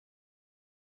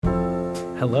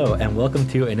Hello, and welcome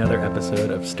to another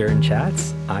episode of Stern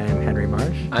Chats. I am Henry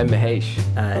Marsh. I'm Mahesh.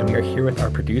 And we are here with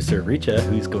our producer, Richa,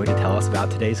 who's going to tell us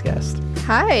about today's guest.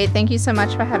 Hi, thank you so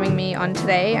much for having me on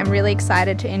today. I'm really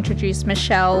excited to introduce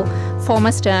Michelle,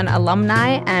 former Stern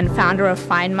alumni and founder of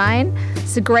FindMine.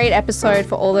 It's a great episode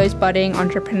for all those budding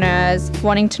entrepreneurs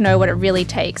wanting to know what it really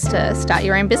takes to start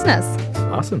your own business.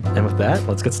 Awesome. And with that,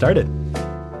 let's get started.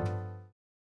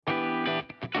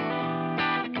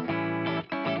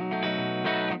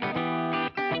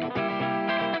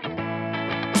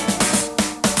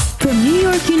 From New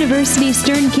York University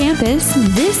Stern Campus,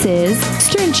 this is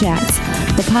Stern Chats,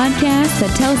 the podcast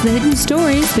that tells the hidden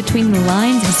stories between the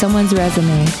lines of someone's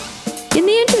resume. In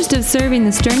the interest of serving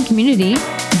the Stern community,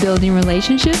 building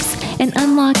relationships, and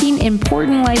unlocking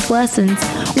important life lessons,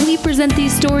 we present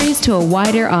these stories to a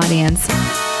wider audience.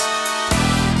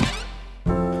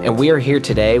 And we are here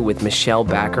today with Michelle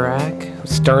Bacharach,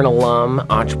 Stern alum,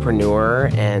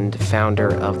 entrepreneur, and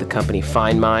founder of the company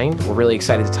FindMine. We're really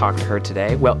excited to talk to her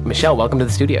today. Well, Michelle, welcome to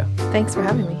the studio. Thanks for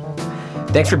having me.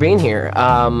 Thanks for being here.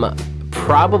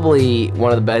 Probably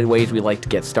one of the best ways we like to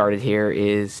get started here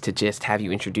is to just have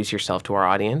you introduce yourself to our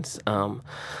audience.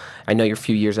 I know you're a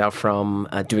few years out from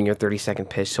doing your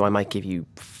 30-second pitch, so I might give you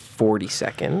 40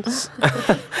 seconds.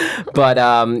 But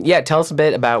yeah, tell us a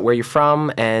bit about where you're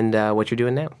from and what you're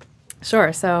doing now.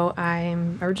 Sure. So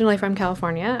I'm originally from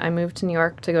California. I moved to New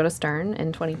York to go to Stern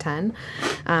in 2010.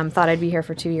 Thought I'd be here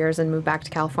for 2 years and move back to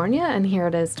California. And here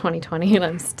it is 2020 and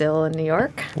I'm still in New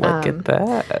York. Look at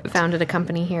that. Founded a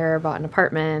company here, bought an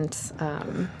apartment.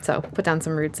 So put down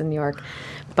some roots in New York.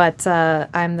 But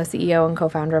I'm the CEO and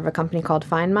co-founder of a company called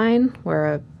FindMine.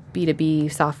 We're a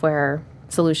B2B software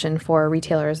solution for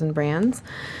retailers and brands.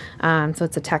 So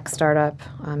it's a tech startup.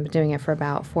 I've been doing it for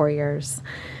about 4 years.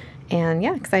 And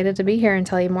yeah, excited to be here and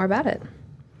tell you more about it.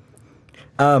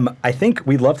 I think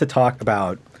we'd love to talk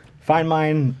about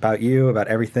FindMine, about you, about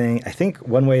everything. I think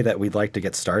one way that we'd like to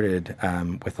get started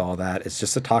with all that is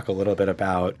just to talk a little bit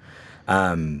about,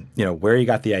 where you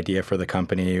got the idea for the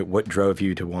company, what drove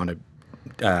you to want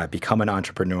to become an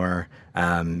entrepreneur.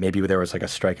 Maybe there was like a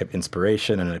strike of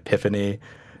inspiration and an epiphany.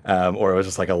 Or it was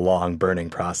just like a long burning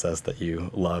process that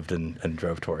you loved and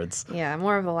drove towards? Yeah,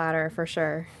 more of the latter for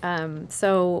sure.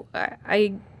 So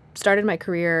I started my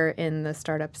career in the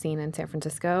startup scene in San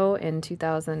Francisco in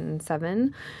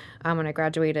 2007 when I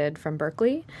graduated from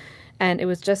Berkeley. And it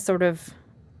was just sort of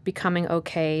becoming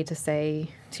okay to say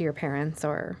to your parents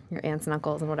or your aunts and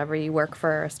uncles and whatever, you work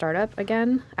for a startup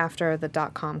again after the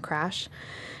dot-com crash.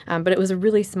 But it was a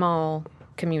really small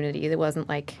community. It wasn't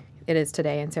like it is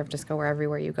today in San Francisco, where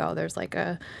everywhere you go, there's like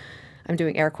I'm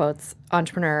doing air quotes,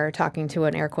 entrepreneur talking to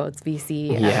an air quotes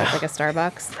VC at like a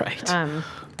Starbucks. Right.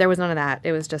 There was none of that.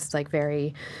 It was just like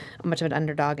very much of an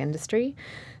underdog industry.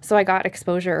 So I got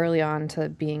exposure early on to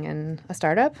being in a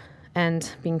startup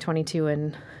and being 22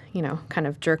 and, kind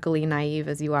of jerkily naive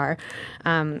as you are.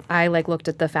 I looked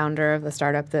at the founder of the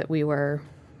startup that we were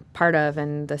part of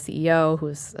and the CEO,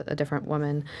 who's a different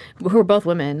woman, who were both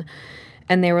women.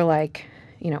 And they were like,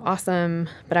 awesome.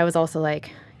 But I was also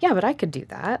like, yeah, but I could do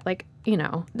that. This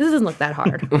doesn't look that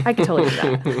hard. I could totally do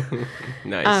that.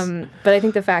 Nice. But I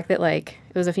think the fact that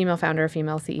it was a female founder, a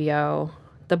female CEO,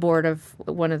 the board of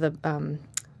one of the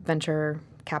venture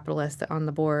capitalists on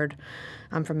the board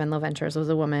from Menlo Ventures was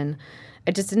a woman.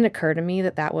 It just didn't occur to me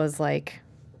that was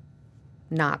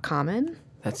not common.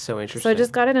 That's so interesting. So I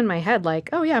just got it in my head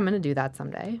oh, yeah, I'm going to do that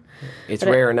someday. It's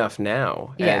rare enough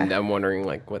now. Yeah. And I'm wondering,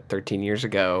 13 years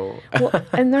ago? Well,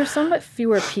 and there's so much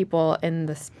fewer people in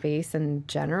the space in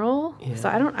general. Yeah. So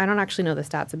I don't actually know the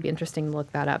stats. It'd be interesting to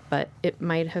look that up. But it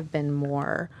might have been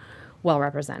more well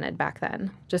represented back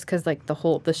then, just because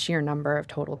the sheer number of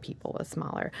total people was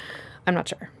smaller. I'm not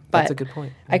sure. But that's a good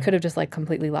point. Yeah. I could have just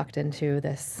completely lucked into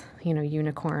this,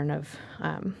 unicorn of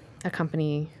a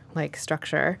company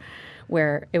structure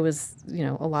where it was,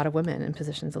 a lot of women in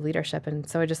positions of leadership. And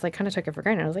so I just kind of took it for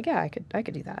granted. I was like, yeah, I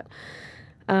could do that.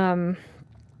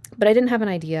 But I didn't have an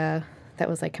idea that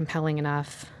was compelling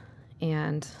enough.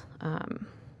 And,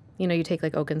 you take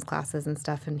Ogun's classes and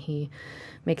stuff and he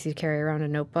makes you carry around a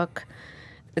notebook.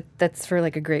 That's for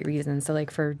a great reason. So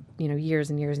for, years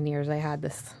and years and years,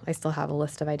 I still have a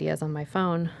list of ideas on my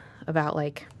phone about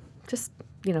just,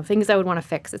 things I would want to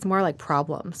fix. It's more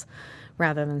problems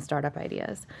rather than startup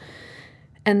ideas.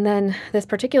 And then this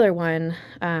particular one,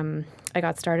 I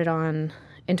got started on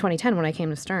in 2010 when I came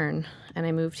to Stern, and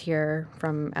I moved here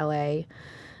from LA.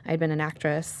 I'd been an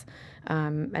actress,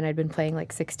 and I'd been playing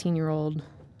 16-year-old,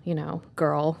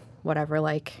 girl whatever,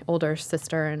 like older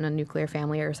sister in a nuclear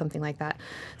family or something like that.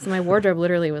 So my wardrobe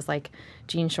literally was like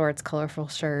jean shorts, colorful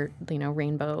shirt,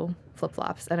 rainbow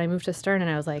flip-flops. And I moved to Stern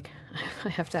and I was like, I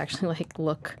have to actually like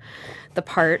look the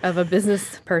part of a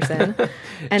business person.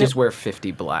 And Just wear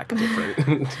 50 black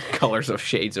different colors of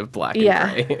shades of black and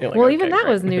yeah. gray. Like, Well, okay, even that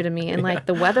great. was new to me. And like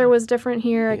the weather was different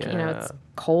here. You know, Yeah. it's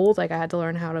cold. Like I had to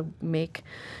learn how to make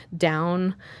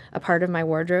down a part of my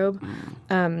wardrobe.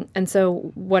 And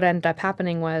so what ended up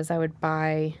happening was I would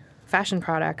buy fashion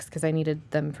products because I needed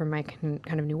them for my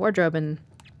kind of new wardrobe. And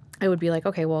I would be like,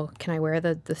 okay, well, can I wear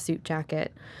the suit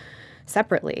jacket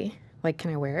separately? Like,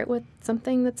 can I wear it with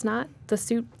something that's not the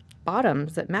suit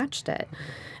bottoms that matched it?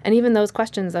 And even those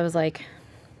questions, I was like,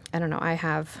 I don't know, I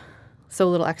have so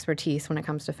little expertise when it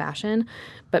comes to fashion.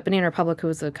 But Banana Republic, who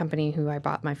was a company who I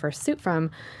bought my first suit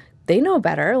from, they know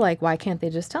better. Like, why can't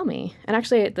they just tell me? And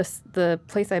actually, the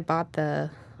place I bought the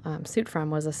suit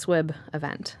from was a SWIB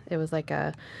event. It was like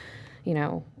a, you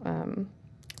know,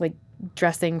 like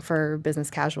dressing for business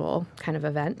casual kind of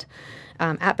event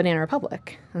at Banana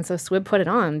Republic. And so SWIB put it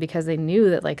on because they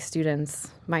knew that like students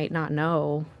might not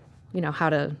know, you know, how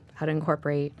to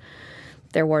incorporate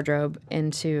their wardrobe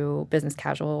into business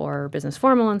casual or business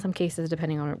formal in some cases,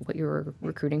 depending on what you were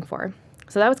recruiting for.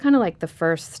 So that was kind of like the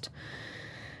first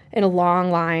in a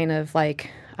long line of like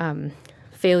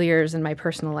failures in my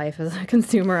personal life as a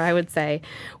consumer, I would say,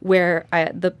 where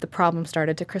the problem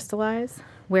started to crystallize,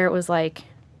 where it was like,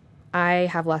 I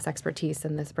have less expertise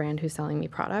than this brand who's selling me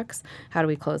products. How do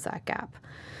we close that gap?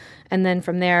 And then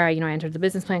from there, I entered the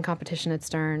business plan competition at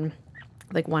Stern,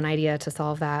 like one idea to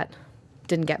solve that.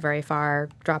 Didn't get very far,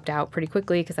 dropped out pretty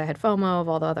quickly because I had FOMO of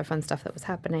all the other fun stuff that was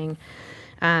happening.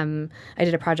 I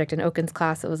did a project in Oaken's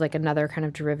class that was like another kind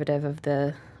of derivative of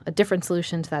a different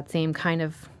solution to that same kind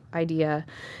of idea.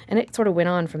 And it sort of went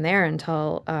on from there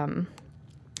until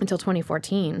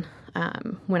 2014,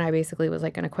 when I basically was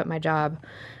like going to quit my job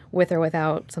with or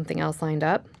without something else lined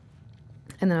up.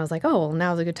 And then I was like, oh, well,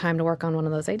 now's a good time to work on one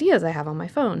of those ideas I have on my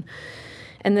phone.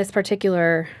 And this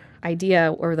particular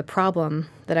idea or the problem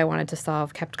that I wanted to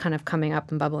solve kept kind of coming up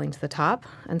and bubbling to the top.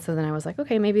 And so then I was like,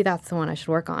 okay, maybe that's the one I should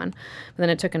work on. But then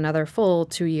it took another full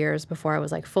 2 years before I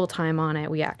was like full time on it.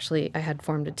 I had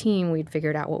formed a team. We'd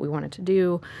figured out what we wanted to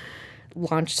do,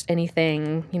 launched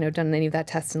anything, done any of that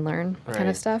test and learn kind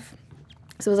of stuff.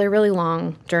 So it was a really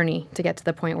long journey to get to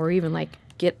the point where we even like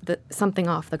get something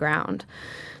off the ground.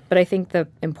 But I think the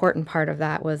important part of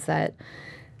that was that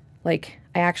like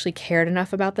I actually cared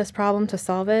enough about this problem to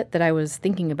solve it that I was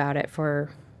thinking about it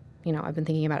for, I've been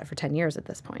thinking about it for 10 years at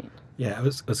this point. Yeah, I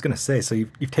was going to say, so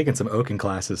you've taken some Oaken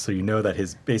classes, so you know that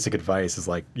his basic advice is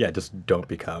like, yeah, just don't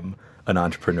become an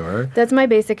entrepreneur. That's my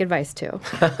basic advice too.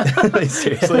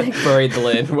 Seriously? Buried the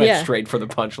lid, went straight for the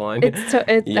punchline.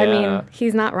 I mean,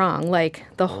 he's not wrong. Like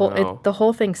the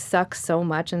whole thing sucks so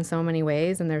much in so many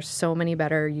ways, and there's so many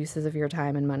better uses of your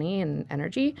time and money and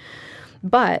energy.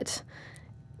 But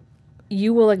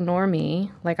you will ignore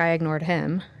me like I ignored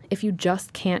him if you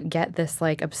just can't get this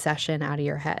like obsession out of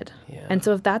your head. Yeah. And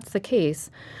so if that's the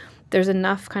case, there's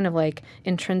enough kind of like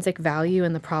intrinsic value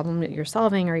in the problem that you're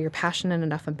solving, or you're passionate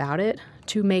enough about it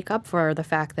to make up for the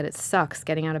fact that it sucks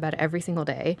getting out of bed every single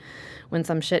day when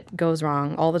some shit goes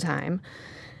wrong all the time.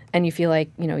 And you feel like,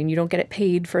 and you don't get it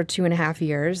paid for 2.5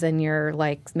 years, and you're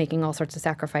like making all sorts of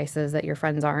sacrifices that your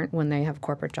friends aren't when they have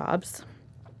corporate jobs.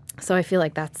 So I feel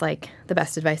like that's like the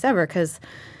best advice ever, because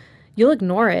you'll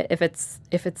ignore it if it's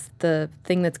the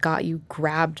thing that's got you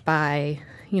grabbed by,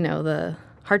 the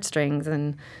heartstrings,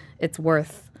 and it's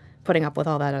worth putting up with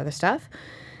all that other stuff.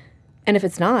 And if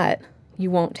it's not, you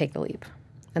won't take the leap.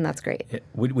 And that's great.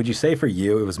 Would you say for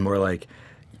you, it was more like,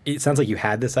 it sounds like you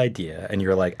had this idea and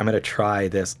you're like, I'm going to try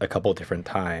this a couple different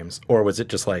times. Or was it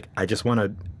just like, I just want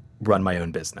to run my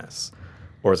own business?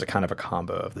 Or is it kind of a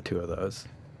combo of the two of those?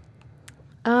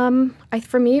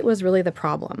 For me, it was really the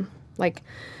problem. Like,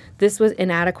 this was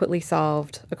inadequately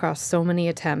solved across so many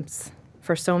attempts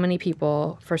for so many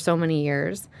people for so many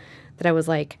years that I was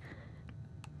like,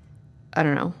 I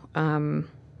don't know,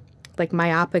 like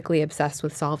myopically obsessed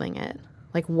with solving it.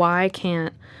 Like, why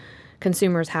can't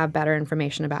consumers have better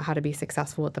information about how to be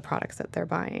successful with the products that they're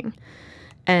buying?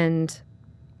 And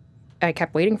I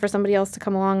kept waiting for somebody else to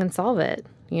come along and solve it,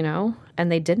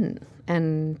 and they didn't.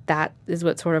 And that is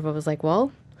what sort of I was like,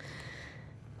 well,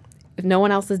 if no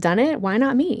one else has done it, why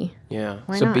not me? Yeah.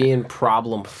 Why so not? Being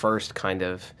problem first kind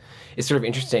of is sort of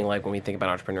interesting. Like when we think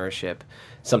about entrepreneurship,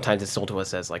 sometimes it's sold to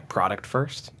us as like product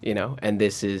first, and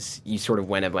this is, you sort of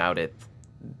went about it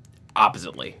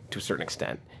oppositely to a certain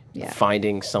extent. Yeah.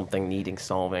 Finding something, needing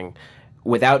solving,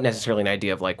 without necessarily an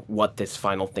idea of like what this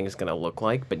final thing is going to look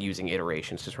like, but using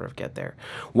iterations to sort of get there.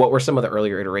 What were some of the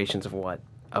earlier iterations of what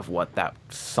that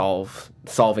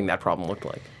solving that problem looked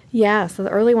like? Yeah, so the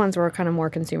early ones were kind of more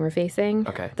consumer facing.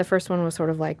 Okay. The first one was sort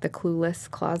of like the Clueless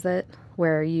closet,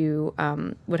 where you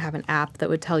would have an app that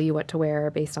would tell you what to wear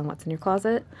based on what's in your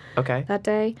closet Okay. that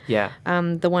day. Yeah.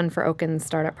 The one for Oaken's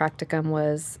Startup Practicum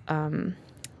was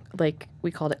like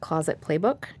we called it Closet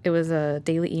Playbook. It was a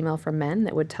daily email from men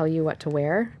that would tell you what to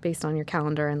wear based on your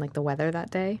calendar and like the weather that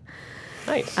day.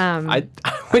 Nice. I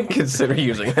would consider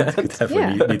using that.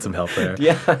 Definitely Yeah. need some help there.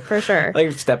 Yeah. For sure.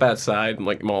 Like step outside and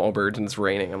like Allbirds and it's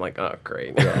raining. I'm like, oh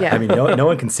great. Yeah. I mean, no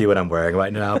one can see what I'm wearing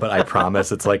right now, but I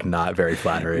promise it's like not very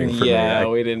flattering for me. Yeah,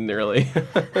 we didn't really.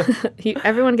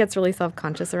 Everyone gets really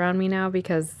self-conscious around me now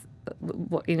because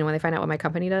when they find out what my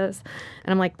company does,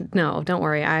 and I'm like, no, don't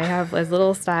worry, I have as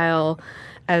little style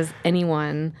as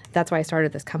anyone. That's why I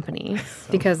started this company.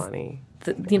 Because Funny.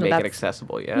 make Make it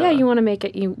accessible, yeah. yeah, you want to make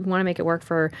it work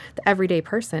for the everyday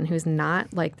person who's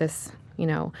not like this,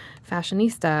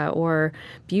 fashionista or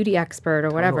beauty expert or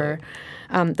whatever.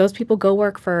 Those people go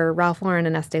work for Ralph Lauren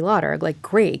and Estee Lauder. Like,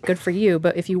 great, good for you.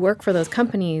 But if you work for those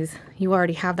companies, you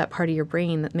already have that part of your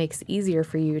brain that makes it easier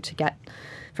for you to get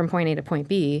from point A to point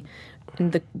B.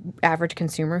 And the average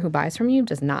consumer who buys from you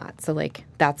does not. So, like,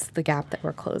 that's the gap that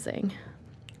we're closing.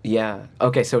 Yeah.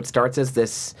 Okay, so it starts as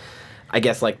this, I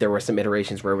guess like there were some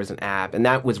iterations where it was an app, and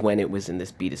that was when it was in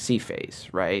this B2C phase,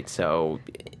 right? So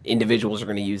individuals are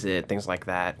going to use it, things like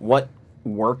that. What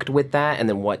worked with that, and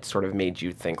then what sort of made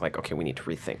you think like, okay, we need to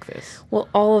rethink this? Well,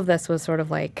 all of this was sort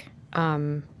of like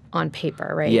on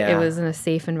paper, right? Yeah. It was in a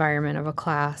safe environment of a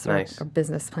class or, Nice. or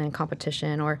business plan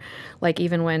competition, or like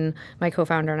even when my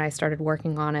co-founder and I started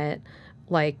working on it,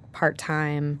 like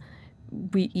part-time,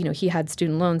 he had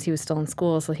student loans, he was still in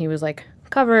school, so he was like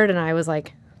covered, and I was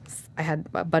like, I had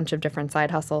a bunch of different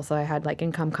side hustles, so I had like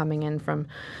income coming in from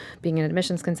being an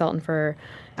admissions consultant for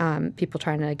people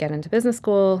trying to get into business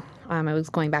school. I was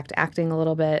going back to acting a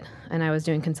little bit, and I was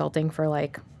doing consulting for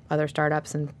like other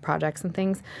startups and projects and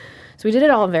things. So we did it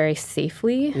all very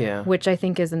safely, Yeah. which I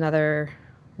think is another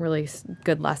really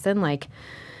good lesson. Like,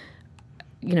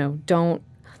 don't,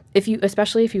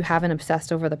 especially if you haven't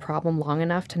obsessed over the problem long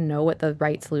enough to know what the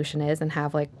right solution is and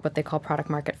have like what they call product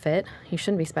market fit, you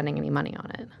shouldn't be spending any money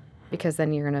on it, because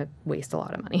then you're going to waste a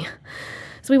lot of money.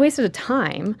 So we wasted a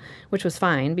time, which was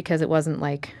fine because it wasn't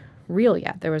like real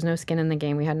yet. There was no skin in the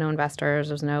game. We had no investors.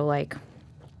 There was no like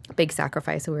big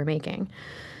sacrifice that we were making.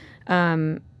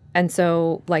 And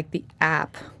so like the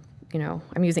app,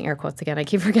 I'm using air quotes again. I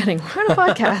keep forgetting. We're on a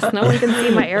podcast. No one can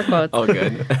see my air quotes. Oh,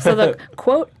 good. So the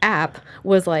quote app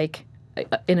was like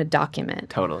in a document.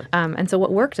 Totally. And so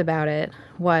what worked about it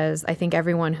was, I think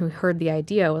everyone who heard the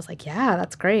idea was like, yeah,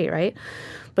 that's great, right?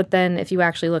 But then if you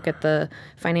actually look at the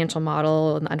financial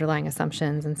model and the underlying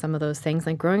assumptions and some of those things,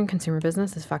 like growing a consumer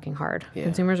business is fucking hard. Yeah.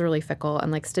 Consumers are really fickle,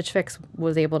 and like Stitch Fix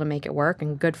was able to make it work,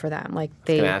 and good for them. Like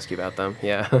I was going to ask you about them.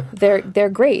 Yeah. they're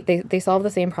great. They solve the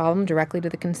same problem directly to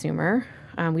the consumer.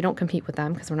 We don't compete with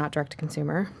them because we're not direct to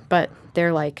consumer, but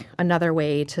they're like another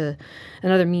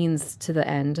means to the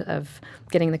end of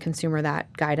getting the consumer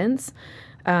that guidance.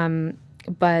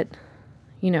 But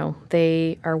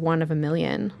they are one of a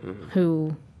million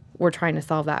who were trying to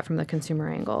solve that from the consumer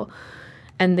angle.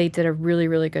 And they did a really,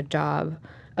 really good job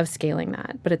of scaling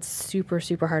that. But it's super,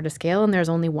 super hard to scale, and there's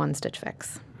only one Stitch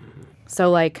Fix.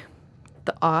 So, like,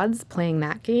 the odds playing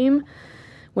that game,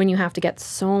 when you have to get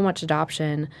so much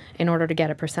adoption in order to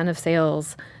get a % of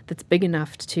sales that's big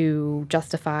enough to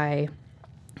justify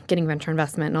getting venture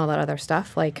investment and all that other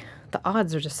stuff, like, the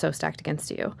odds are just so stacked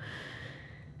against you.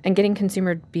 And getting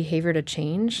consumer behavior to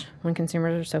change when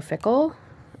consumers are so fickle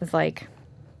is like,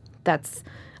 that's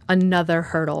another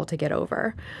hurdle to get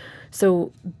over.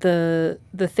 So the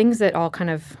things that all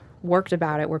kind of worked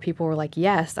about it where people were like,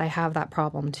 yes, I have that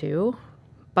problem too,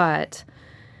 but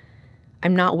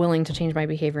I'm not willing to change my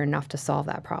behavior enough to solve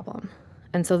that problem.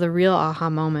 And so the real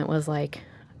aha moment was like,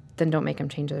 then don't make them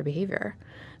change their behavior.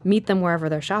 Meet them wherever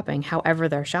they're shopping, however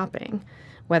they're shopping,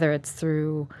 whether it's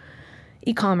through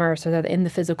e-commerce or they're in the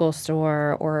physical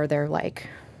store or they're like,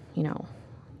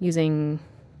 using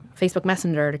Facebook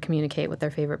Messenger to communicate with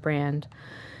their favorite brand.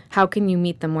 How can you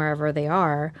meet them wherever they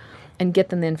are and get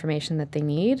them the information that they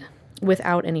need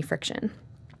without any friction?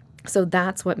 So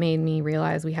that's what made me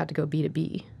realize we had to go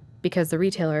B2B, because the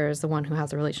retailer is the one who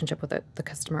has a relationship with the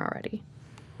customer already.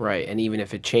 Right. And even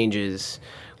if it changes,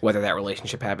 whether that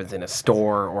relationship happens in a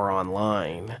store or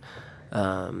online,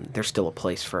 there's still a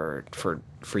place for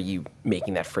you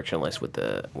making that frictionless with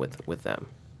them.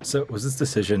 So was this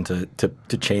decision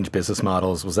to change business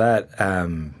models, was that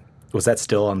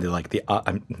still on the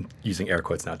I'm using air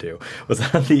quotes now too, was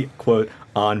that on the quote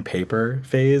on paper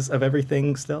phase of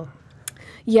everything still?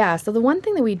 Yeah. So the one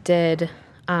thing that we did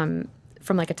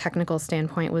from like a technical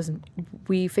standpoint was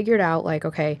we figured out like,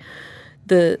 okay,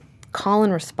 the call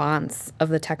and response of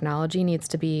the technology needs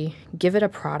to be give it a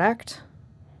product,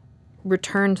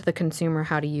 return to the consumer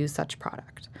how to use such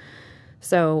product.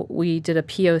 So we did a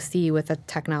POC with a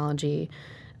technology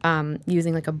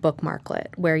using like a bookmarklet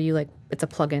where you like it's a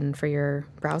plugin for your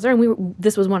browser, and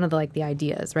this was one of the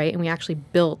ideas, right? And we actually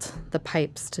built the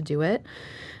pipes to do it.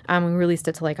 We released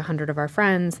it to like 100 of our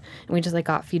friends, and we just like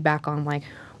got feedback on like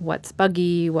what's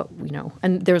buggy,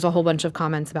 and there was a whole bunch of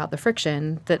comments about the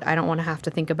friction that I don't want to have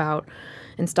to think about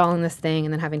installing this thing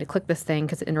and then having to click this thing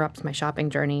because it interrupts my shopping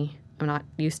journey. I'm not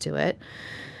used to it.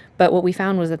 But what we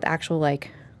found was that the actual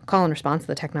like call and response to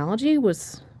the technology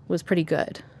was pretty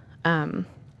good.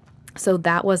 So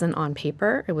that wasn't on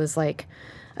paper. It was like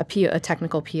a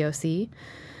technical POC.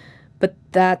 But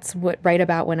that's what right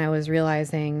about when I was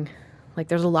realizing like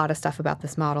there's a lot of stuff about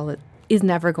this model that is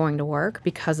never going to work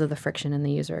because of the friction in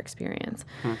the user experience.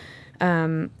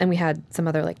 And we had some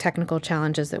other like technical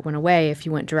challenges that went away if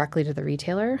you went directly to the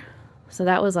retailer. So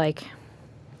that was like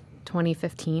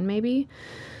 2015 maybe.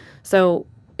 So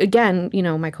again,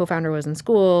 my co-founder was in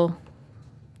school.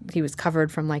 He was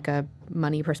covered from like a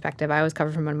money perspective. I was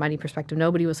covered from a money perspective.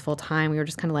 Nobody was full time. We were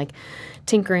just kind of like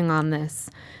tinkering on this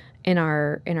in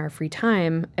our free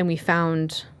time, and we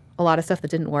found a lot of stuff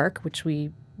that didn't work, which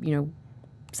we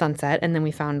sunset, and then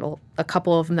we found a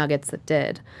couple of nuggets that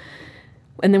did.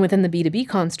 And then within the B2B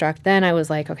construct, then I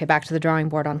was like, okay, back to the drawing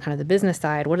board on kind of the business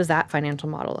side. What does that financial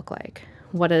model look like?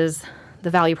 What is the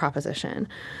value proposition?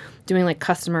 Doing like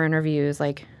customer interviews,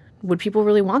 like, would people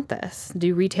really want this?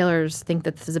 Do retailers think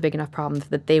that this is a big enough problem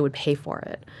that they would pay for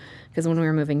it? Because when we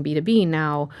were moving B2B,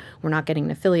 now we're not getting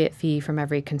an affiliate fee from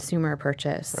every consumer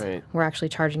purchase. Right. We're actually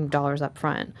charging dollars up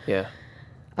front. Yeah.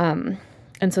 And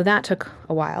so that took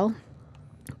a while.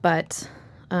 But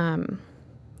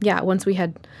once we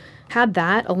had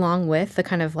that along with the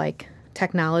kind of like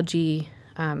technology,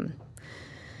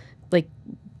 like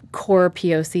core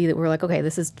POC that we're like, okay,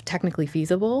 this is technically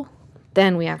feasible,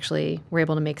 then we actually were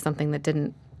able to make something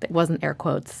that wasn't air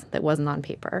quotes, that wasn't on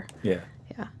paper. Yeah.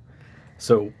 Yeah.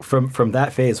 So from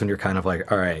that phase when you're kind of like,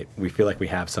 all right, we feel like we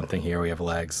have something here, we have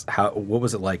legs. What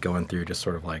was it like going through just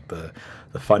sort of like the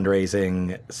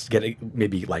fundraising, getting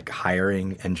maybe like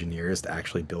hiring engineers to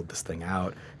actually build this thing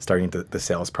out, starting the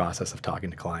sales process of talking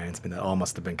to clients? I mean, that all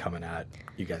must have been coming at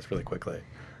you guys really quickly.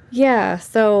 Yeah.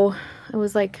 So it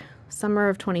was like summer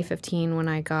of 2015 when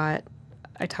I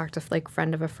talked to like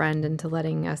friend of a friend into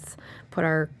letting us put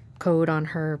our code on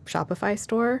her Shopify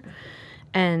store,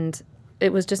 and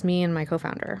it was just me and my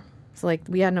co-founder. So like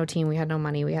we had no team, we had no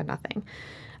money, we had nothing.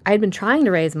 I had been trying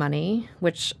to raise money,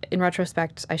 which in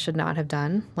retrospect I should not have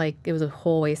done. Like it was a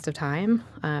whole waste of time.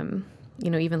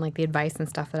 Even like the advice and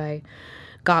stuff that I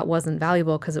got wasn't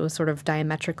valuable because it was sort of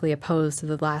diametrically opposed to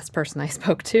the last person I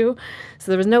spoke to.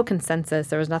 So there was no consensus.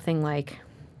 There was nothing like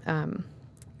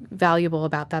valuable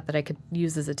about that I could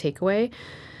use as a takeaway.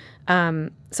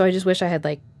 So I just wish I had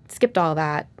like skipped all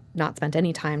that, not spent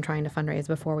any time trying to fundraise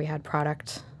before we had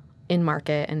product in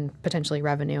market and potentially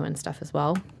revenue and stuff as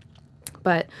well.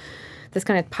 But this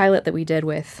kind of pilot that we did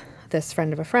with this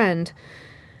friend of a friend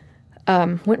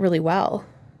went really well.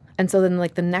 And so then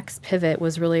like the next pivot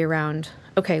was really around,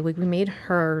 okay, we made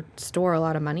her store a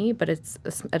lot of money, but it's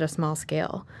at a small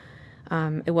scale.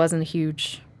 It wasn't a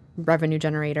huge revenue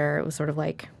generator. It was sort of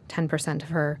like 10% of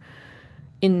her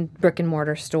in brick and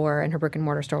mortar store, and her brick and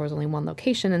mortar store was only one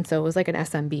location. And so it was like an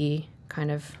SMB kind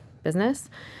of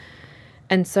business.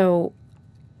 And so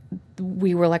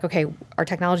we were like, okay, our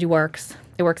technology works.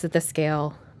 It works at this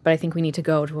scale, but I think we need to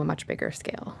go to a much bigger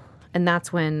scale. And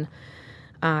that's when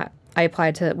we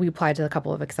applied to a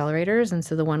couple of accelerators. And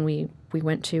so the one we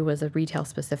went to was a retail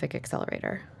specific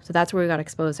accelerator. So that's where we got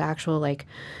exposed to actual like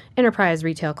enterprise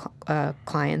retail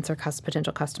clients or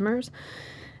potential customers.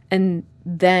 And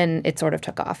then it sort of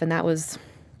took off. And that was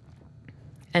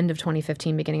end of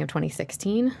 2015, beginning of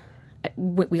 2016.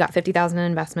 We got $50,000 in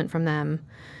investment from them.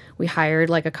 We hired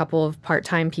like a couple of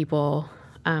part-time people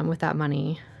with that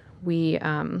money.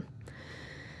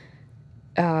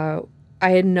 I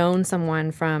had known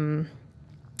someone from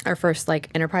our first like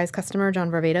enterprise customer, John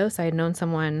Varvatos. I had known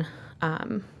someone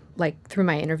like through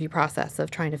my interview process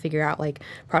of trying to figure out like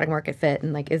product market fit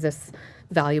and like, is this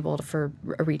valuable for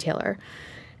a retailer?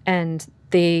 And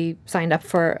they signed up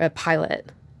for a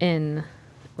pilot in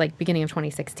like beginning of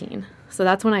 2016. So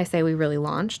that's when I say we really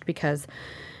launched, because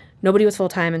nobody was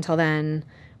full-time until then.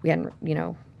 We hadn't, we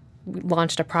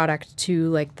launched a product to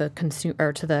like the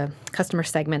to the customer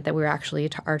segment that we were actually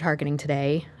are targeting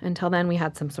today. Until then, we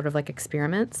had some sort of like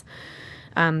experiments,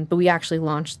 but we actually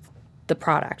launched the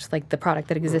product, like the product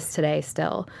that exists today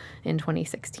still in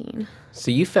 2016. So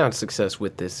you found success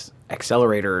with this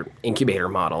accelerator incubator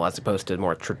model as opposed to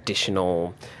more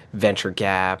traditional venture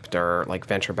gapped or like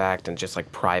venture backed and just like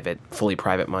fully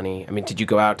private money. I mean, did you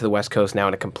go out to the West Coast now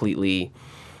in a completely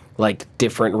like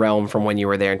different realm from when you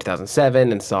were there in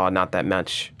 2007 and saw not that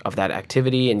much of that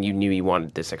activity and you knew you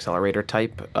wanted this accelerator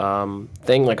type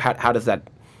thing? Like how does that,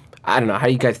 I don't know, how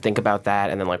do you guys think about that?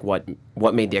 And then like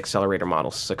what made the accelerator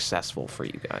model successful for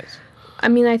you guys? I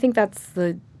mean, I think that's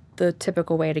the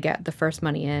typical way to get the first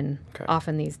money in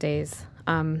often these days,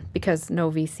 because no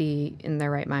VC in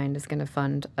their right mind is going to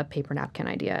fund a paper napkin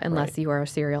idea unless you are a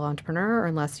serial entrepreneur or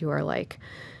unless you are like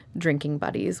drinking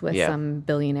buddies with some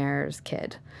billionaire's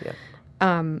kid. Yeah.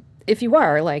 If you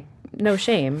are, like, no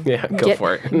shame. Yeah, go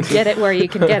for it. Get it where you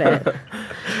can get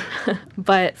it.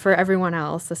 But for everyone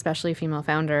else, especially female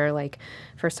founder, like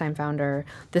first-time founder,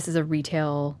 this is a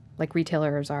retail, like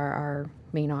retailers are our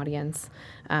main audience.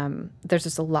 There's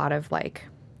just a lot of like,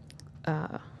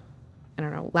 I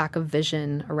don't know, lack of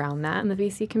vision around that in the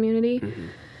VC community.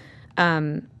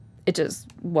 It just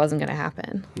wasn't going to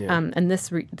happen. Yeah. And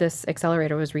this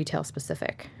accelerator was retail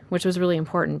specific, which was really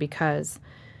important because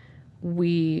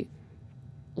we,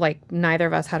 like, neither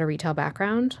of us had a retail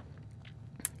background.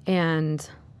 And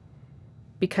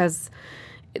because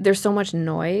there's so much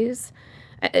noise,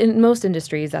 in most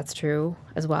industries that's true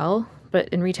as well, but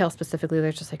in retail specifically,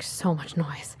 there's just like so much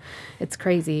noise. It's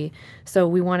crazy. So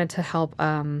we wanted to help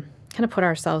kind of put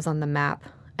ourselves on the map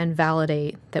and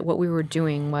validate that what we were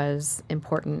doing was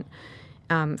important,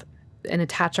 and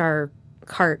attach our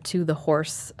cart to the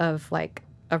horse of like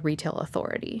a retail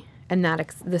authority. And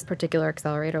that this particular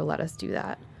accelerator let us do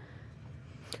that.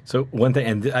 So one thing,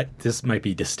 and this might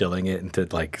be distilling it into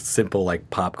like simple like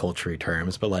pop culture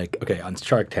terms, but like, okay, on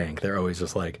Shark Tank, they're always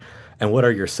just like, and what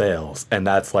are your sales? And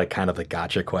that's like kind of the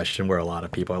gotcha question where a lot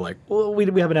of people are like, well, we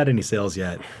haven't had any sales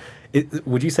yet.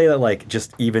 Would you say that like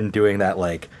just even doing that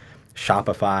like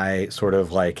Shopify sort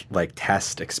of like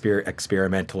test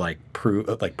experiment to like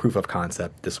proof of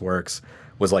concept, this works,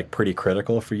 was like pretty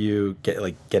critical for you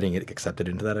getting it accepted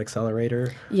into that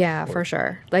accelerator? Yeah, for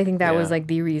sure. I think that was like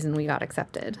the reason we got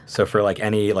accepted. So for like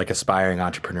any like aspiring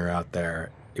entrepreneur out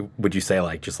there, would you say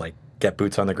like just like get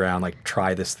boots on the ground, like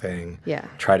try this thing,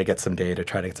 try to get some data,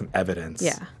 try to get some evidence,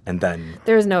 and then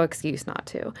there's no excuse not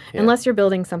to, unless you're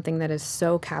building something that is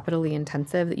so capitally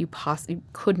intensive that you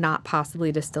could not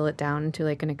possibly distill it down into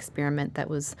like an experiment that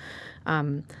was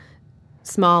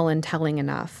small and telling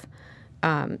enough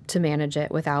to manage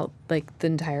it without like the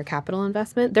entire capital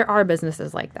investment. There are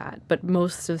businesses like that, but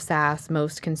most of SaaS,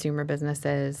 most consumer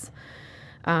businesses,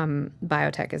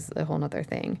 biotech is a whole nother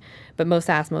thing, but most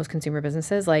SaaS, most consumer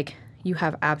businesses, like you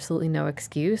have absolutely no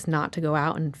excuse not to go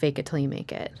out and fake it till you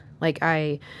make it. Like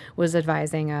I was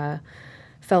advising a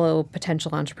fellow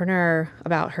potential entrepreneur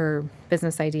about her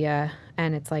business idea,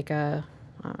 and it's like a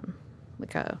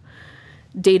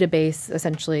database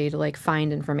essentially to like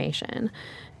find information.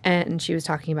 And she was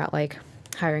talking about like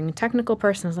hiring a technical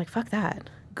person. I was like, fuck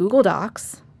that. Google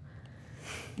Docs,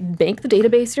 bank the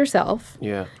database yourself.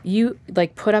 Yeah. You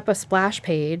like put up a splash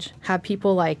page, have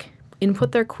people like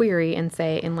input their query and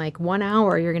say in like 1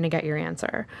 hour you're going to get your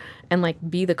answer, and like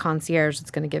be the concierge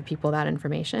that's going to give people that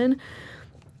information.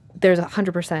 There's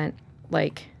 100%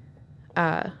 like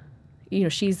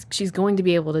she's going to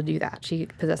be able to do that. She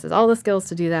possesses all the skills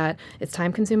to do that. It's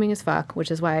time consuming as fuck,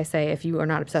 which is why I say if you are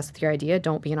not obsessed with your idea,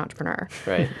 don't be an entrepreneur.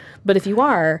 Right. But if you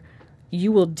are,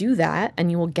 you will do that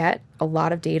and you will get a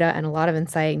lot of data and a lot of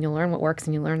insight, and you'll learn what works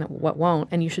and you'll learn what won't,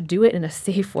 and you should do it in a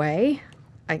safe way.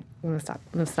 I'm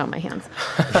gonna stop my hands.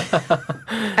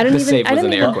 I don't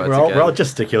even. We're all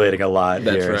gesticulating a lot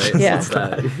That's here. Right.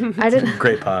 Yeah. I didn't.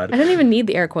 Great pod. I didn't even need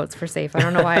the air quotes for safe. I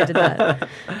don't know why I did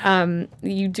that.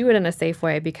 You do it in a safe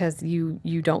way because you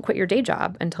don't quit your day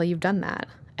job until you've done that,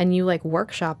 and you like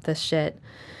workshop this shit.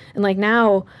 And like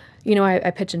now,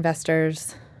 I pitch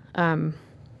investors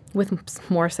with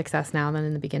more success now than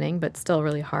in the beginning, but still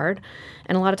really hard.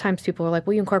 And a lot of times people are like,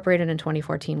 well, you incorporated in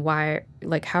 2014. Why,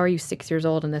 like, how are you 6 years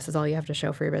old and this is all you have to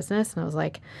show for your business? And I was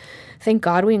like, thank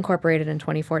God we incorporated in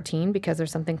 2014 because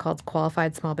there's something called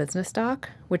qualified small business stock,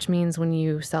 which means when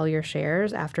you sell your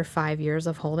shares after 5 years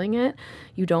of holding it,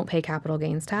 you don't pay capital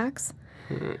gains tax.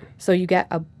 So you get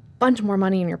a bunch more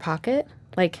money in your pocket.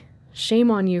 Like,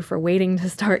 shame on you for waiting to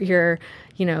start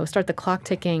start the clock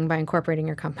ticking by incorporating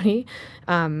your company.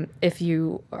 If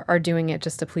you are doing it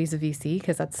just to please a VC,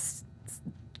 because that's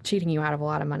cheating you out of a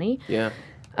lot of money. Yeah.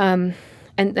 And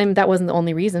that wasn't the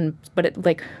only reason, but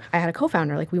I had a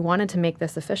co-founder, like we wanted to make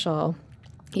this official,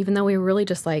 even though we were really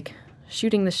just like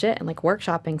shooting the shit and like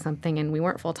workshopping something, and we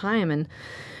weren't full time, and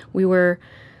we were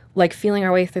like feeling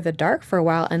our way through the dark for a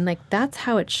while, and like that's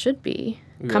how it should be.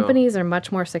 Yeah. Companies are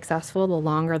much more successful the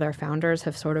longer their founders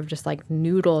have sort of just like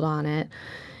noodled on it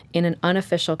in an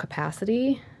unofficial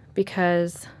capacity,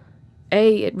 because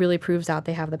it really proves out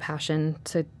they have the passion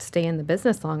to stay in the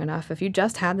business long enough. If you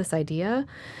just had this idea,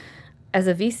 as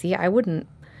a VC, I wouldn't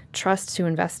trust to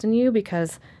invest in you,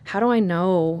 because how do I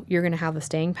know you're going to have the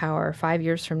staying power 5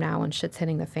 years from now when shit's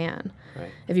hitting the fan? Right.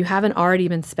 If you haven't already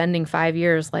been spending 5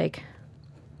 years like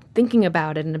thinking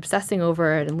about it and obsessing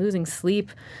over it and losing sleep,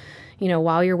 you know,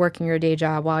 while you're working your day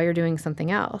job, while you're doing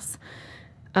something else.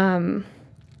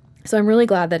 So I'm really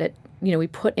glad that it, you know, we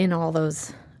put in all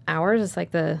those hours. It's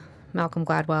like the Malcolm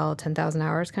Gladwell 10,000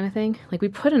 hours kind of thing. Like we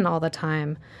put in all the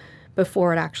time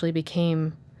before it actually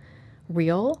became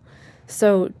real.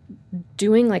 So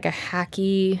doing like a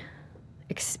hacky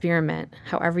experiment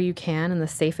however you can in the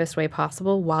safest way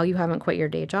possible while you haven't quit your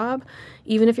day job,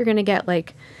 even if you're going to get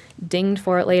like dinged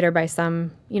for it later by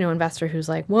some, you know, investor who's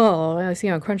like, well, I see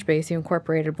on Crunchbase you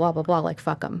incorporated blah, blah, blah, like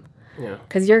fuck them. Yeah.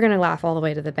 Because you're going to laugh all the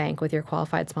way to the bank with your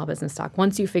qualified small business stock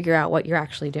once you figure out what you're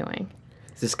actually doing.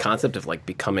 This concept of like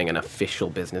becoming an official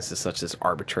business is such this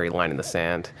arbitrary line in the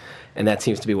sand, and that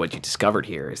seems to be what you discovered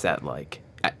here, is that like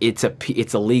it's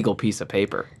a legal piece of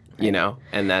paper, you know,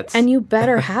 and you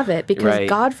better have it, because Right.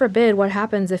 God forbid what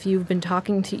happens if you've been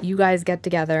talking to, you guys get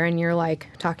together and you're like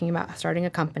talking about starting a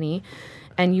company,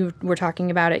 and you were talking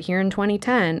about it here in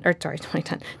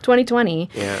 2020,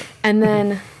 Yeah. and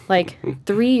then like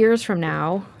 3 years from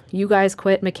now, you guys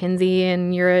quit McKinsey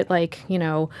and you're at like, you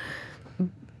know,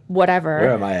 whatever.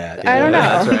 Where am I at? I don't know.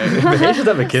 That's right. Maybe just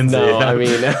at McKinsey. No, I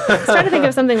mean, I was trying to think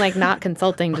of something like not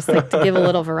consulting, just like to give a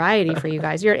little variety for you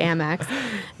guys. You're at Amex,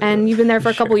 and you've been there for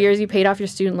a couple years. You paid off your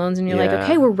student loans, and you're like, Yeah.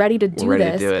 okay, we're ready to do we're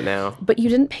ready this. to do it now. But you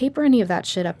didn't paper any of that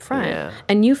shit up front. Yeah.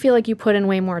 And you feel like you put in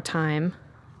way more time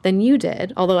than you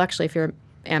did. Although actually, if you're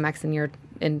Amex and you're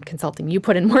in consulting, you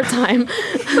put in more time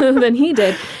than he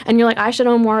did. And you're like, I should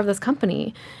own more of this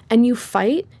company. And you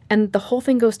fight, and the whole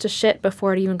thing goes to shit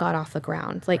before it even got off the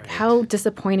ground. Like, how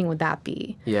disappointing would that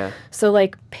be? Yeah. So,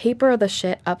 like, paper the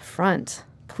shit up front.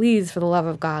 Please, for the love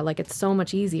of God. Like, it's so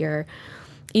much easier,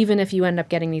 even if you end up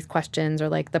getting these questions or,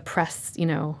 like, the press, you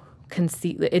know,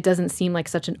 it doesn't seem like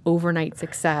such an overnight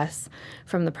success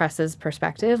from the press's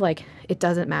perspective. Like, it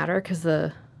doesn't matter because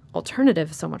the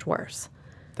alternative is so much worse.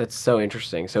 That's so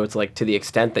interesting. So it's like, to the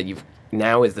extent that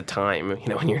now is the time, you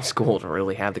know, when you're in school, to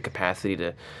really have the capacity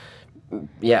to,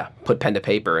 put pen to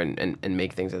paper and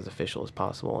make things as official as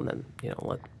possible, and then, you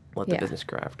know, let the Yeah. business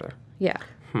grow after. Yeah.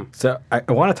 So I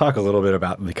want to talk a little bit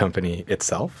about the company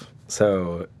itself.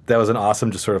 So that was an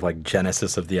awesome just sort of like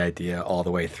genesis of the idea all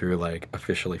the way through like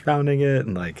officially founding it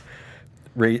and like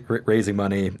raising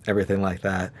money, everything like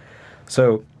that.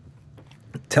 So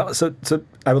so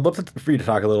I would love for you to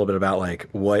talk a little bit about like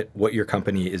what your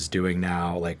company is doing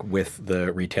now, like with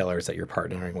the retailers that you're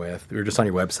partnering with. We were just on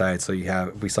your website, so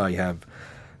we saw you have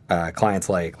clients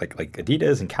like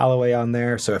Adidas and Callaway on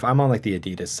there. So if I'm on like the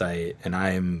Adidas site and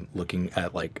I'm looking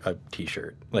at like a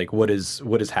T-shirt, like what is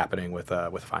happening with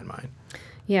Find Mine?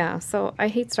 Yeah, so I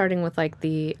hate starting with like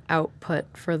the output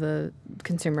for the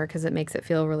consumer because it makes it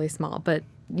feel really small. But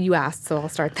you asked, so I'll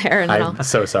start there, and then I'm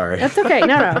so sorry. That's okay.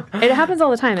 No, it happens all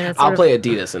the time, and it's I'll play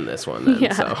Adidas in this one then.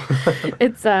 Yeah.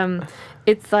 So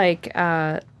it's like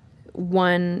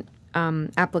one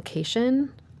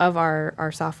application of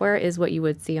our software is what you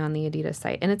would see on the Adidas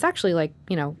site, and it's actually like,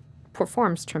 you know,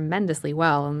 performs tremendously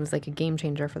well and is like a game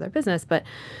changer for their business. But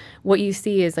what you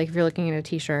see is like if you're looking at a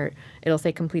T-shirt, it'll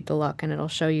say complete the look, and it'll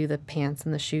show you the pants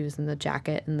and the shoes and the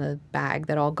jacket and the bag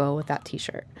that all go with that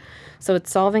T-shirt. So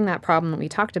it's solving that problem that we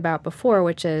talked about before,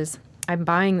 which is I'm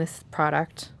buying this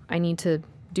product, I need to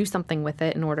do something with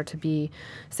it in order to be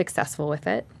successful with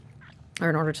it, or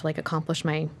in order to like accomplish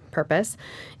my purpose.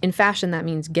 In fashion, that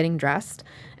means getting dressed,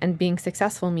 and being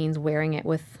successful means wearing it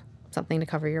with something to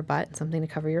cover your butt, something to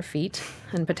cover your feet,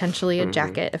 and potentially a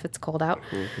jacket if it's cold out.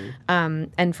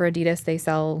 And for Adidas, they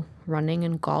sell running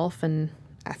and golf and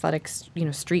athletics, you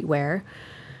know, streetwear.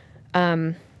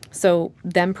 So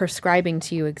them prescribing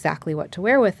to you exactly what to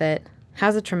wear with it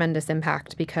has a tremendous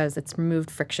impact because it's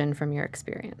removed friction from your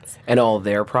experience. And all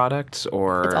their products,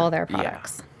 or It's all their Yeah.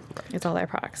 products. It's all their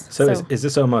products. So is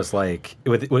this almost like,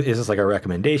 is this like a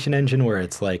recommendation engine where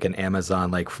it's like an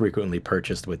Amazon, like frequently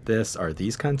purchased with this, are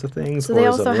these kinds of things? So Or they is it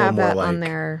a also little have more that like, on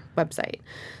their website.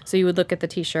 So you would look at the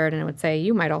T-shirt and it would say,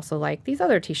 you might also like these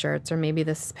other T-shirts, or maybe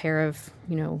this pair of,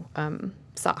 you know,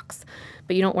 socks.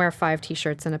 But you don't wear 5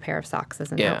 T-shirts and a pair of socks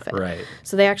as an outfit. Right.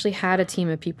 So they actually had a team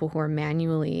of people who are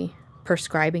manually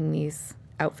prescribing these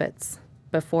outfits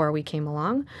before we came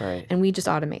along. Right. And we just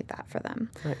automate that for them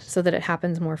so that it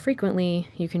happens more frequently.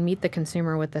 You can meet the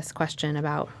consumer with this question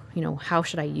about, how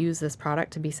should I use this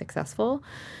product to be successful?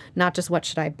 Not just what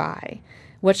should I buy?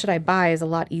 What should I buy is a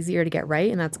lot easier to get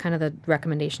right, and that's kind of the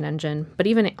recommendation engine. But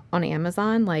even on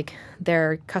Amazon, like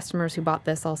their customers who bought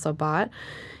this also bought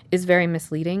is very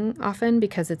misleading often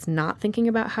because it's not thinking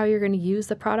about how you're going to use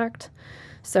the product.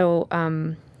 So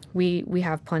we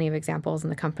have plenty of examples in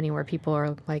the company where people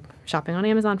are like shopping on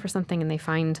Amazon for something and they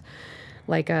find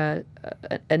like an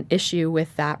issue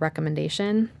with that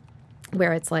recommendation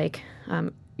where it's like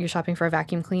you're shopping for a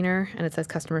vacuum cleaner and it says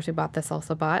customers who bought this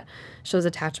also bought, shows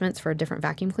attachments for a different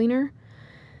vacuum cleaner.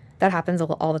 That happens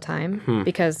all the time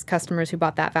because customers who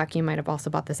bought that vacuum might have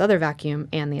also bought this other vacuum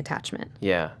and the attachment.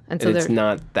 Yeah. And so it's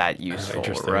not that useful,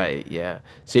 interesting. right? Yeah.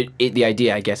 So the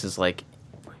idea, I guess, is like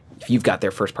if you've got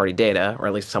their first-party data, or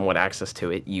at least somewhat access to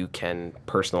it, you can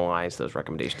personalize those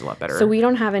recommendations a lot better. So we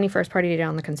don't have any first-party data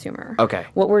on the consumer. Okay.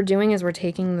 What we're doing is we're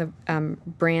taking the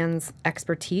brand's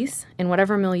expertise in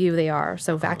whatever milieu they are.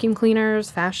 So vacuum cleaners,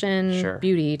 fashion, Sure.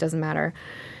 beauty, doesn't matter.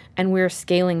 And we're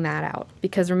scaling that out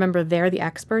because remember, they're the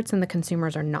experts and the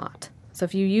consumers are not. So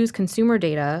if you use consumer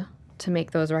data to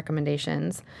make those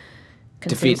recommendations,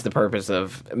 defeats the purpose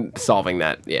of solving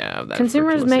that. Yeah. That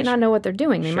consumers frictionless might issue. not know what they're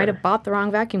doing. They might have bought the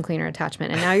wrong vacuum cleaner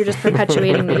attachment, and now you're just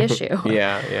perpetuating the issue.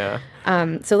 Yeah.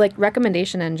 Yeah. So like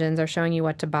recommendation engines are showing you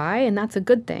what to buy, and that's a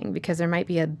good thing because there might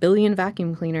be 1 billion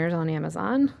vacuum cleaners on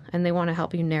Amazon, and they want to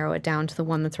help you narrow it down to the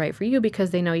one that's right for you because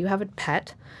they know you have a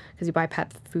pet, because you buy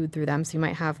pet food through them. So you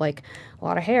might have like a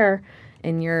lot of hair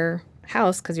in your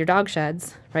house because your dog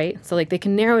sheds, right? So like they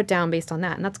can narrow it down based on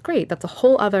that, and that's great. That's a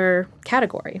whole other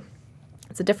category.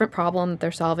 It's a different problem that they're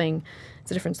solving.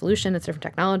 It's a different solution. It's a different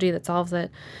technology that solves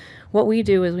it. What we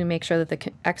do is we make sure that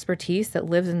the expertise that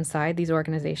lives inside these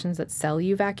organizations that sell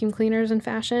you vacuum cleaners and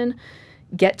fashion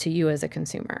get to you as a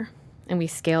consumer. And we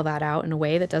scale that out in a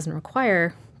way that doesn't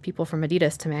require people from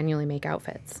Adidas to manually make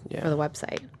outfits for the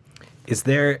website. Is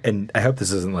there, and I hope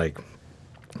this isn't like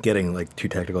getting like too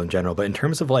technical in general, but in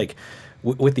terms of like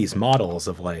with these models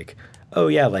of like, oh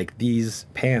yeah, like these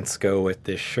pants go with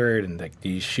this shirt and like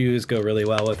these shoes go really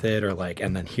well with it, or like,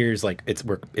 and then here's like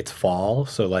it's fall,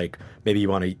 so like maybe you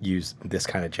want to use this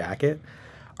kind of jacket.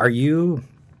 Are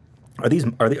these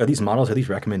models, are these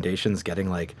recommendations getting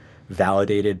like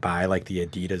validated by like the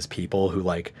Adidas people who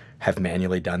like have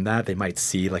manually done that? They might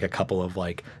see like a couple of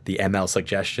like the ML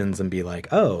suggestions and be like,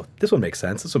 oh, this one makes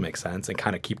sense, and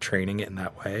kind of keep training it in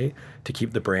that way to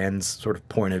keep the brand's sort of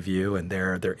point of view and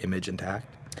their image intact.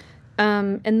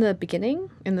 In the beginning,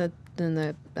 in the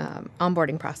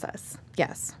onboarding process,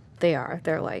 yes, they are.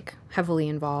 They're like heavily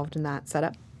involved in that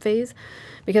setup phase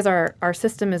because our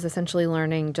system is essentially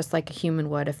learning just like a human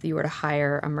would if you were to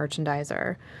hire a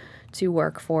merchandiser to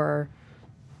work for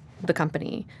the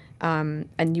company. And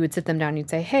you would sit them down and you'd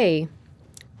say, hey,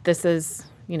 this is,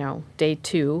 day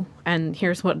 2, and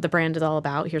here's what the brand is all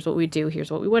about. Here's what we do. Here's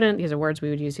what we wouldn't. These are words we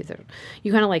would use.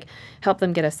 You kind of like help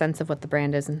them get a sense of what the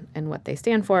brand is and what they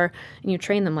stand for, and you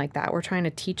train them like that. We're trying to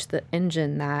teach the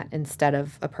engine that instead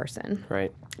of a person.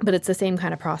 Right. But it's the same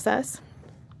kind of process.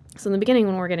 So in the beginning,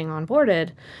 when we're getting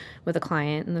onboarded with a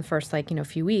client in the first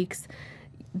few weeks,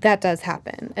 that does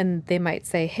happen. And they might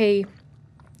say, hey,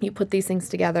 you put these things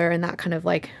together and that kind of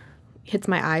like hits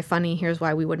my eye funny. Here's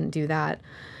why we wouldn't do that.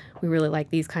 We really like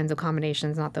these kinds of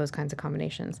combinations, not those kinds of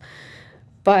combinations.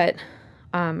 But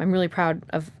I'm really proud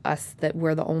of us that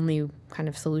we're the only kind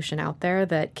of solution out there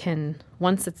that can,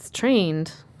 once it's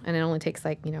trained, and it only takes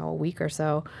a week or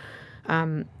so,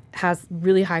 has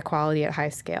really high quality at high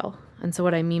scale. And so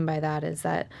what I mean by that is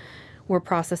that we're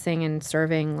processing and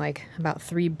serving like about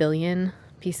 3 billion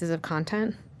pieces of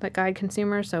content that guide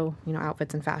consumers. So,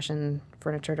 outfits and fashion,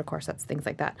 furniture, decor sets, things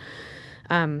like that.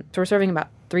 So we're serving about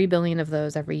 3 billion of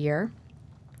those every year.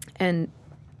 And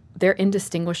they're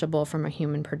indistinguishable from a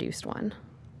human-produced one.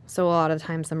 So a lot of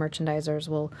times the merchandisers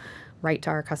will write to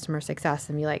our customer success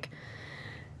and be like,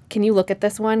 can you look at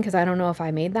this one? Because I don't know if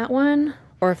I made that one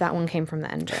or if that one came from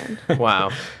the engine.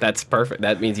 Wow. That's perfect.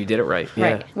 That means you did it right.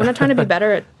 Yeah. Right. We're not trying to be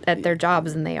better at their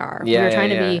jobs than they are. Yeah, We're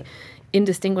trying yeah, to be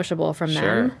indistinguishable from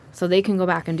Sure. them so they can go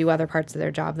back and do other parts of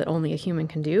their job that only a human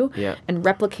can do and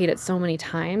replicate it so many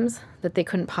times that they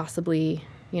couldn't possibly,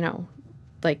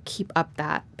 keep up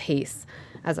that pace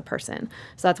as a person.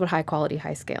 So that's what high quality,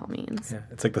 high scale means. Yeah,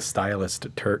 it's like the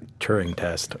stylist Turing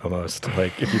test almost.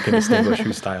 Like if you can distinguish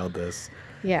who styled this.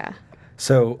 Yeah.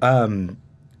 So,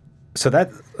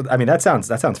 that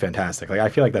sounds fantastic. Like I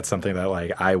feel like that's something that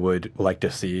like I would like to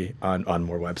see on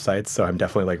more websites. So I'm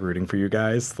definitely like rooting for you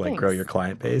guys to like grow Thanks. your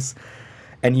client base.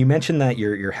 And you mentioned that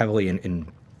you're heavily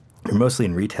you're mostly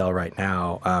in retail right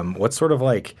now. What's sort of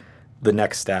like the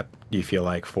next step, do you feel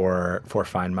like, for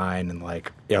Find Mine, and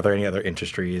like, are there any other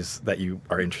industries that you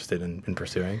are interested in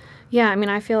pursuing? Yeah, I mean,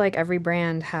 I feel like every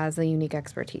brand has a unique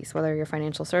expertise, whether you're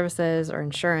financial services or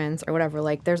insurance or whatever.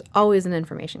 Like, there's always an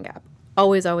information gap.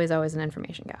 Always, always, always an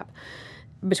information gap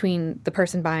between the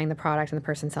person buying the product and the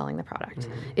person selling the product.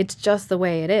 Mm-hmm. It's just the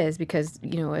way it is because,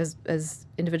 you know, as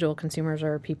individual consumers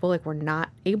or people, like, we're not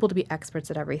able to be experts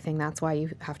at everything. That's why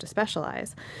you have to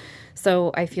specialize.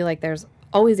 So I feel like there's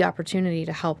always the opportunity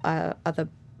to help other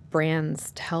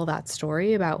brands tell that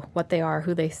story about what they are,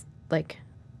 who they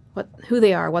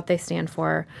are, what they stand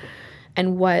for,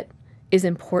 and what is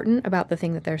important about the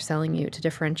thing that they're selling you to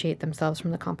differentiate themselves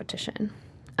from the competition.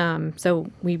 So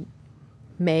we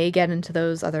may get into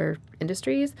those other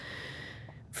industries.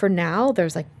 For now,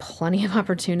 there's like plenty of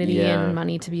opportunity and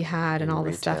money to be had and all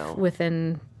the stuff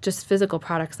within just physical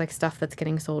products, like stuff that's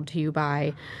getting sold to you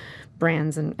by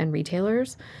brands and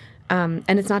retailers. And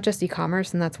it's not just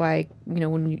e-commerce, and that's why, you know,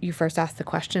 when you first asked the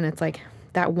question, it's like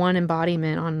that one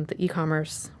embodiment on the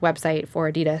e-commerce website for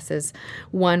Adidas is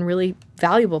one really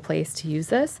valuable place to use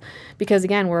this because,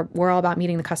 again, we're all about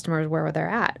meeting the customers where they're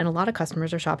at, and a lot of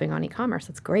customers are shopping on e-commerce.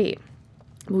 It's great.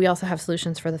 We also have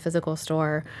solutions for the physical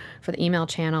store, for the email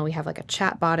channel. We have like a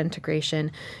chatbot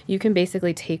integration. You can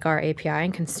basically take our API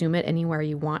and consume it anywhere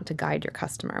you want to guide your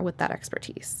customer with that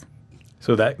expertise.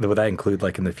 So would that include,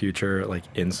 like, in the future, like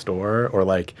in store, or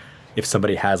like if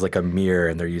somebody has like a mirror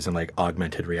and they're using like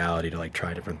augmented reality to like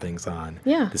try different things on?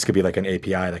 Yeah. This could be like an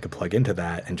API that could plug into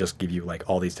that and just give you like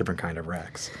all these different kind of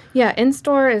recs. Yeah, in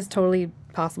store is totally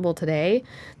possible today.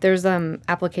 There's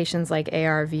applications like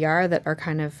AR, VR that are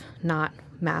kind of not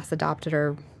mass adopted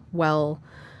or well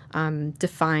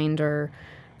defined or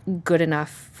good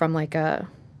enough from like a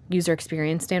user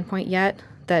experience standpoint yet,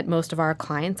 that most of our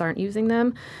clients aren't using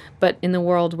them. But in the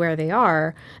world where they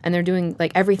are, and they're doing,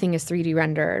 like, everything is 3D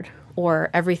rendered, or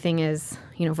everything is,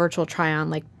 you know, virtual try-on,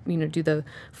 like, you know, do the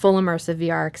full immersive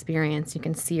VR experience. You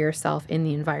can see yourself in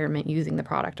the environment using the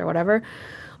product or whatever.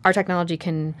 Our technology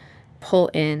can pull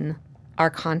in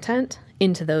our content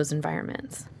into those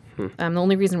environments. The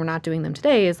only reason we're not doing them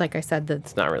today is, like I said, the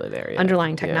It's not really there yet.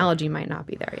 underlying technology might not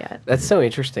be there yet. That's so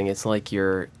interesting. It's like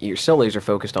you're so laser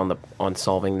focused on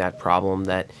solving that problem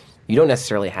that you don't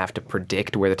necessarily have to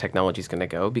predict where the technology is going to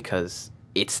go because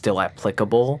it's still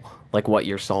applicable. Like, what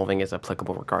you're solving is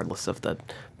applicable regardless of the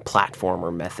platform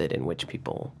or method in which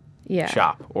people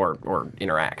shop or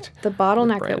interact. The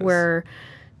bottleneck that we're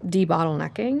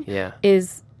debottlenecking Yeah.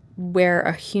 is where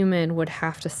a human would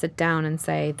have to sit down and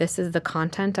say, this is the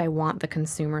content I want the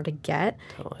consumer to get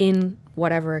in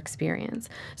whatever experience.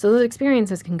 So those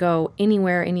experiences can go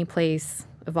anywhere, any place,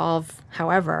 evolve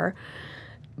however.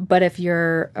 But if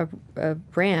you're a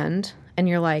brand and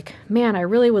you're like, man, I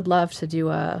really would love to do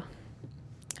a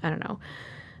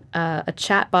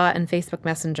chatbot in Facebook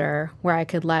Messenger where I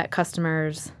could let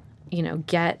customers, you know,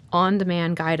 get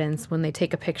on-demand guidance when they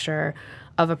take a picture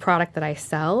of a product that I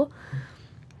sell,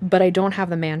 but I don't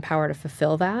have the manpower to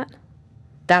fulfill that.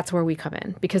 That's where we come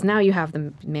in, because now you have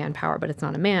the manpower, but it's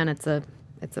not a man, it's a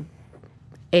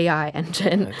AI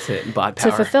engine. That's it, bot power.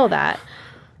 To fulfill that.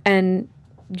 And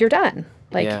you're done.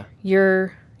 Like,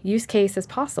 your use case is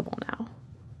possible now.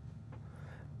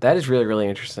 That is really, really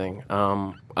interesting.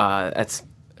 That's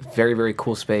very, very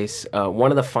cool space.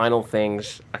 One of the final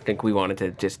things I think we wanted to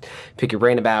just pick your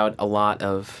brain about, a lot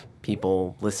of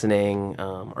people listening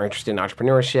are interested in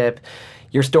entrepreneurship.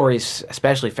 Your story is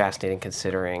especially fascinating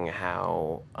considering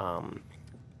how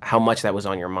much that was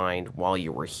on your mind while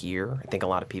you were here. I think a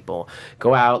lot of people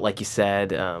go out, like you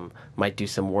said, might do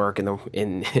some work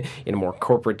in a more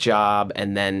corporate job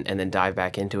and then dive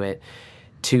back into it.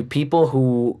 To people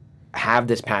who have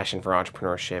this passion for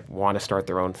entrepreneurship, want to start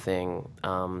their own thing,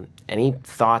 any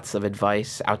thoughts of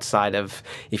advice outside of,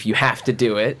 if you have to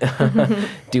do it,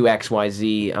 do X, Y,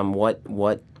 Z?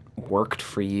 What worked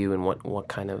for you, and what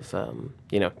kind of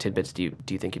tidbits do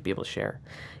you think you'd be able to share?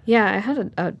 Yeah, I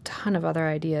had a ton of other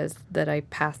ideas that I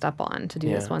passed up on to do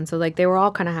this one. So, like, they were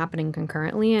all kind of happening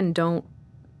concurrently, and don't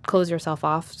close yourself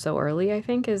off so early, I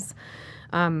think, is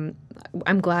I'm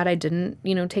glad I didn't,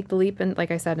 take the leap, and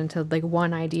like I said, into like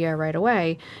one idea right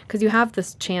away, because you have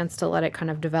this chance to let it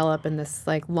kind of develop in this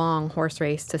like long horse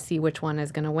race to see which one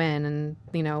is going to win. And,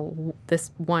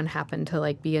 this one happened to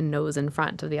like be a nose in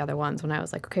front of the other ones when I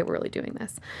was like, okay, we're really doing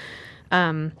this.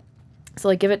 So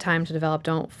like give it time to develop.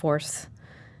 Don't force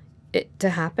it to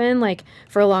happen. Like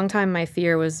for a long time, my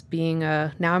fear was being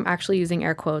now I'm actually using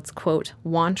air quotes, quote,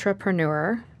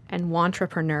 wantrepreneur. and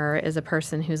wantrepreneur is a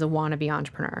person who's a wannabe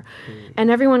entrepreneur.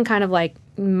 And everyone kind of like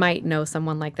might know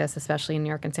someone like this, especially in New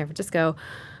York and San Francisco,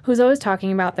 who's always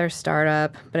talking about their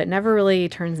startup, but it never really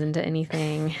turns into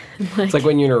anything. It's like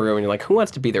when you're in a room and you're like, who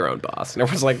wants to be their own boss? And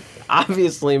everyone's like,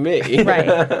 obviously me.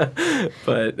 Right.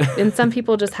 But And some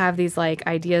people just have these like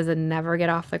ideas that never get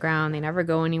off the ground. They never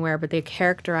go anywhere, but they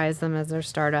characterize them as their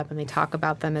startup and they talk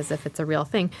about them as if it's a real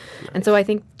thing. And so I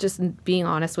think just being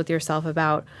honest with yourself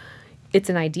about it's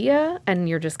an idea and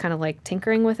you're just kind of like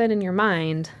tinkering with it in your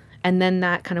mind. And then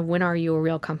that kind of when are you a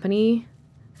real company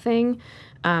thing,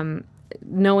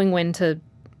 knowing when to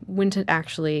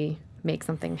actually make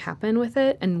something happen with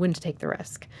it and when to take the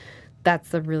risk. That's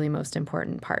the really most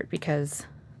important part because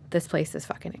this place is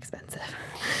fucking expensive.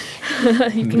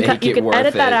 you can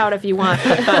edit that out if you want.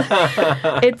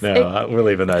 We're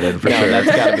leaving that in for sure. That's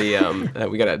got to be,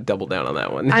 we got to double down on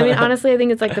that one. I mean, honestly, I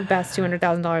think it's like the best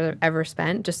 $200,000 I've ever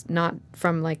spent, just not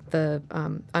from like the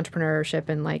entrepreneurship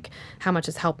and like how much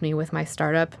it's helped me with my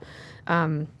startup.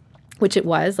 Which it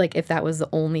was, like, if that was the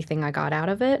only thing I got out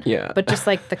of it. Yeah. But just,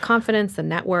 like, the confidence, the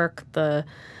network, the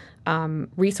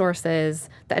resources,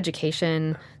 the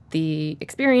education, the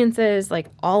experiences, like,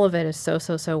 all of it is so,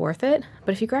 so, so worth it.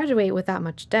 But if you graduate with that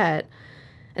much debt,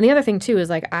 and the other thing, too, is,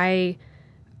 like,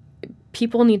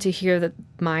 people need to hear that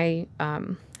my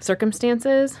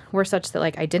circumstances were such that,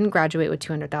 like, I didn't graduate with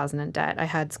 $200,000 in debt. I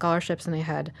had scholarships and I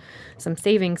had some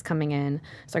savings coming in.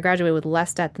 So I graduated with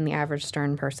less debt than the average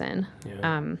Stern person.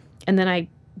 Yeah. And then I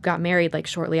got married like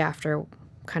shortly after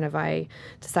kind of I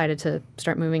decided to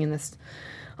start moving in this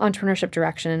entrepreneurship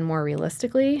direction more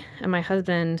realistically. And my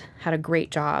husband had a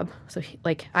great job. So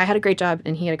I had a great job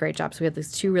and he had a great job. So we had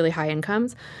these two really high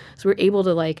incomes. So we were able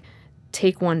to like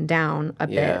take one down a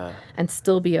bit and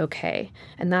still be okay.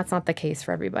 And that's not the case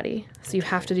for everybody. So you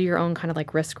have to do your own kind of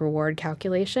like risk reward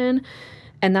calculation.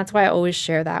 And that's why I always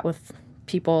share that with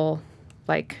people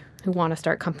like who want to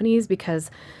start companies, because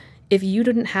if you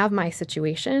didn't have my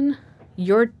situation,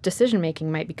 your decision making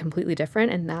might be completely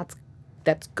different, and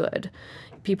that's good.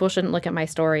 People shouldn't look at my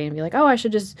story and be like, oh, I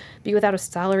should just be without a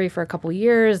salary for a couple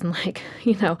years and like,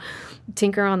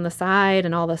 tinker on the side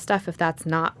and all this stuff if that's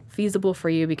not feasible for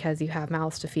you because you have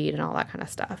mouths to feed and all that kind of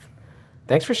stuff.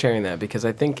 Thanks for sharing that, because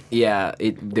I think,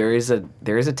 there is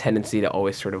a tendency to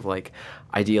always sort of like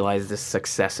idealize this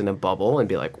success in a bubble and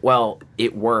be like, well,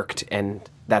 it worked and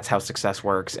that's how success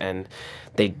works, and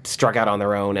they struck out on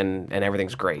their own and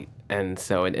everything's great. And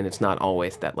so, and it's not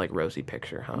always that like rosy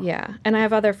picture, huh? Yeah. And I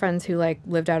have other friends who like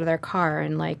lived out of their car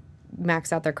and like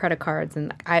maxed out their credit cards,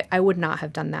 and I would not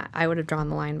have done that. I would have drawn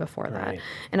the line before that.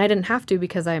 And I didn't have to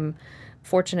because I'm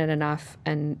fortunate enough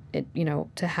and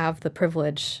to have the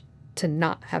privilege to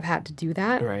not have had to do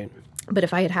that. Right. But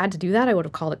if I had to do that, I would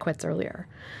have called it quits earlier.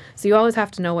 So you always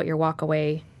have to know what your walk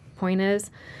away point is.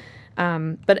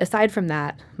 But aside from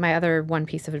that, my other one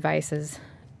piece of advice is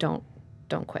don't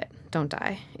quit. Don't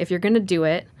die. If you're going to do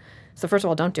it, so first of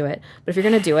all, don't do it. But if you're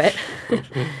going to do it,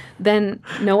 then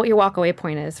know what your walk away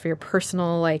point is for your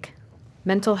personal, like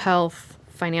mental health,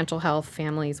 financial health,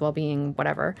 family's well-being,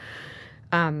 whatever.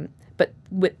 But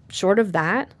short of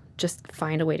that, just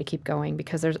find a way to keep going,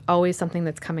 because there's always something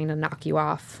that's coming to knock you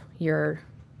off your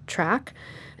track.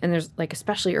 And there's like,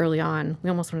 especially early on, we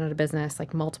almost went out of business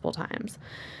like multiple times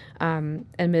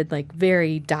amid like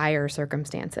very dire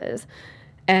circumstances.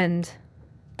 And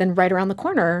then right around the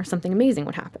corner, something amazing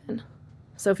would happen.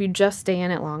 So if you just stay in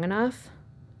it long enough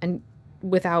and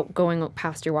without going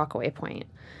past your walkaway point,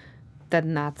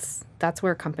 then that's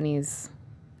where companies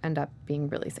end up being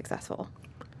really successful.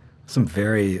 Some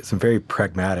very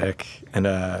pragmatic and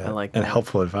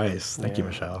helpful advice. Thank you,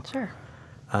 Michelle. Sure.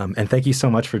 And thank you so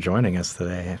much for joining us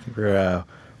today. I think we're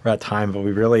at time, but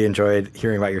we really enjoyed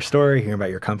hearing about your story, hearing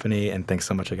about your company, and thanks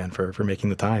so much again for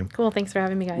making the time. Cool. Thanks for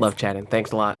having me, guys. Love chatting.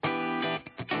 Thanks a lot.